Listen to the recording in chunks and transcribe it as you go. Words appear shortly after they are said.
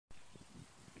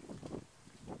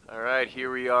Alright, here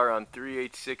we are on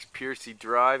 386 Piercy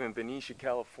Drive in Benicia,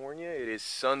 California. It is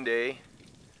Sunday,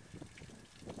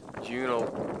 June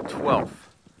 12th.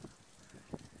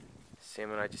 Sam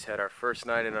and I just had our first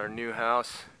night in our new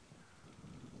house.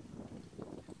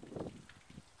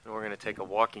 And we're going to take a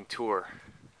walking tour.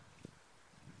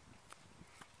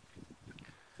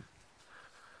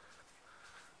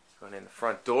 Going in the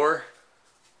front door.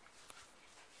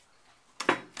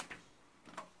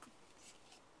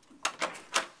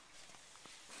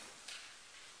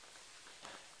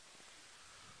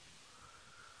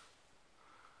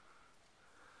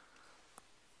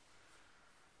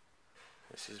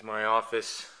 This is my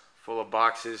office, full of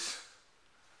boxes.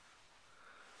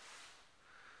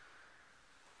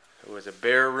 It was a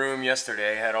bare room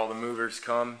yesterday. I had all the movers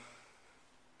come.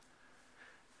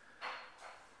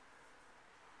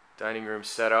 Dining room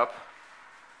set up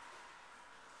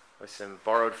with some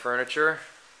borrowed furniture.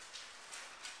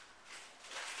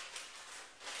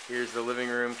 Here's the living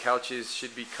room. Couches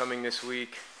should be coming this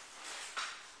week.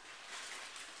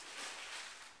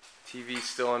 TV's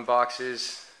still in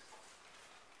boxes.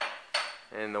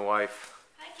 And the wife.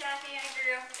 Hi Kathy, I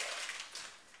grew.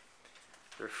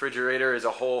 The refrigerator is a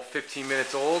whole 15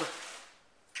 minutes old.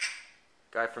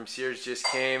 Guy from Sears just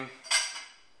came.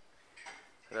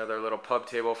 Another little pub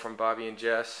table from Bobby and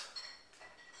Jess.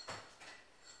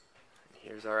 And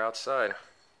here's our outside.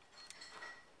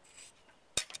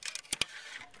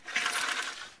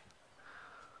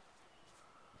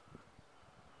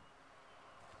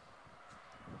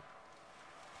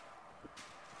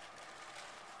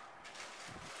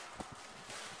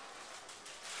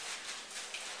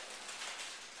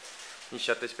 Can you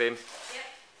shut this, babe? Yep.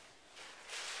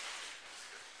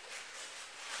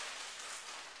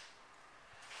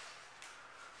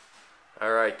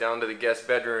 Alright, down to the guest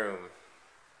bedroom.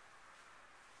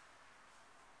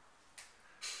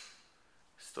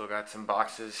 Still got some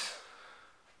boxes.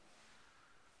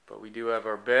 But we do have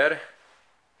our bed.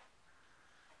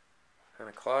 And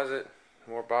a closet.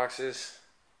 More boxes.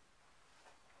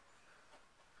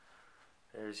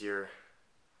 There's your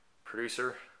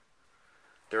producer.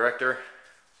 Director.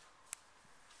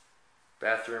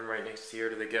 Bathroom right next here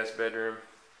to the guest bedroom.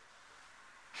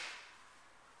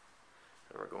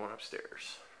 And we're going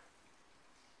upstairs.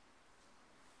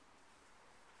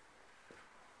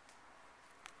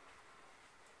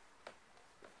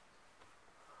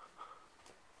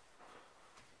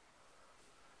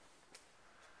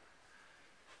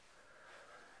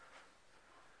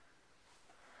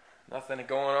 Nothing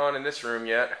going on in this room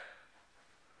yet.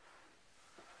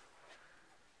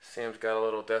 Sam's got a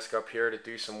little desk up here to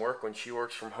do some work when she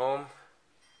works from home.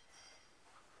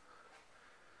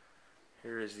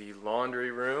 Here is the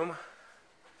laundry room.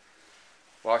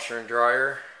 Washer and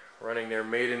dryer running their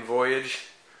maiden voyage.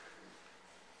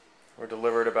 Were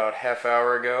delivered about half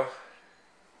hour ago.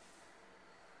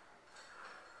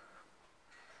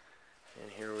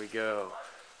 And here we go.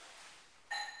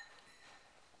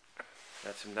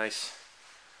 Got some nice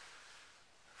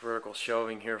vertical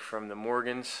shelving here from the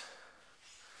Morgans.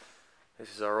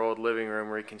 This is our old living room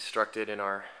reconstructed in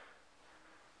our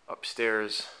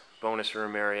upstairs bonus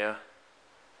room area.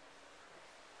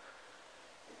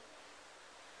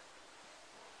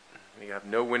 We have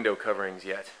no window coverings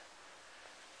yet.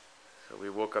 So we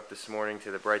woke up this morning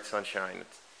to the bright sunshine.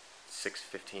 It's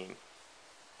 6:15.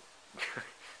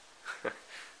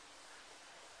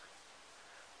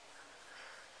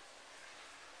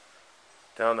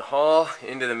 Down the hall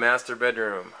into the master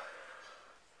bedroom.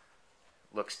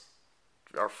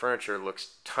 Our furniture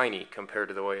looks tiny compared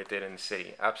to the way it did in the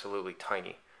city. Absolutely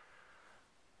tiny.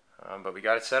 But we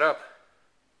got it set up.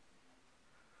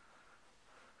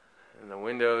 And the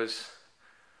windows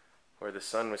where the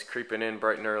sun was creeping in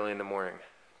bright and early in the morning.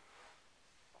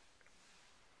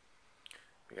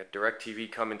 We got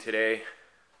DirecTV coming today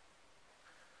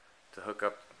to hook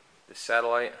up the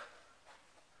satellite.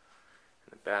 In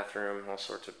the bathroom, all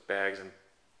sorts of bags and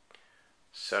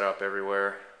set up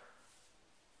everywhere.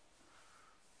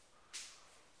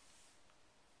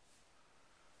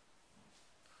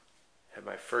 Had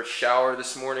my first shower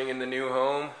this morning in the new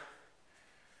home.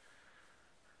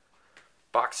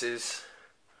 Boxes.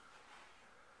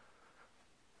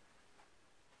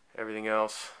 Everything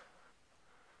else.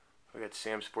 We got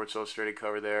Sam Sports Illustrated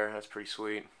cover there. That's pretty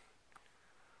sweet.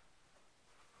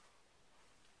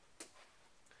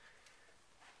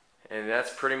 And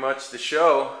that's pretty much the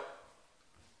show.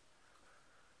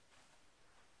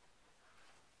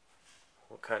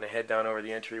 We'll kind of head down over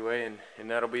the entryway and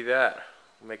that'll be that.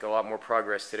 We'll make a lot more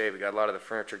progress today. We got a lot of the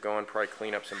furniture going, probably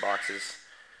clean up some boxes.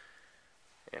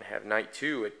 And have night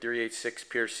 2 at 386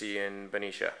 Piercy in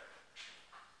Benicia.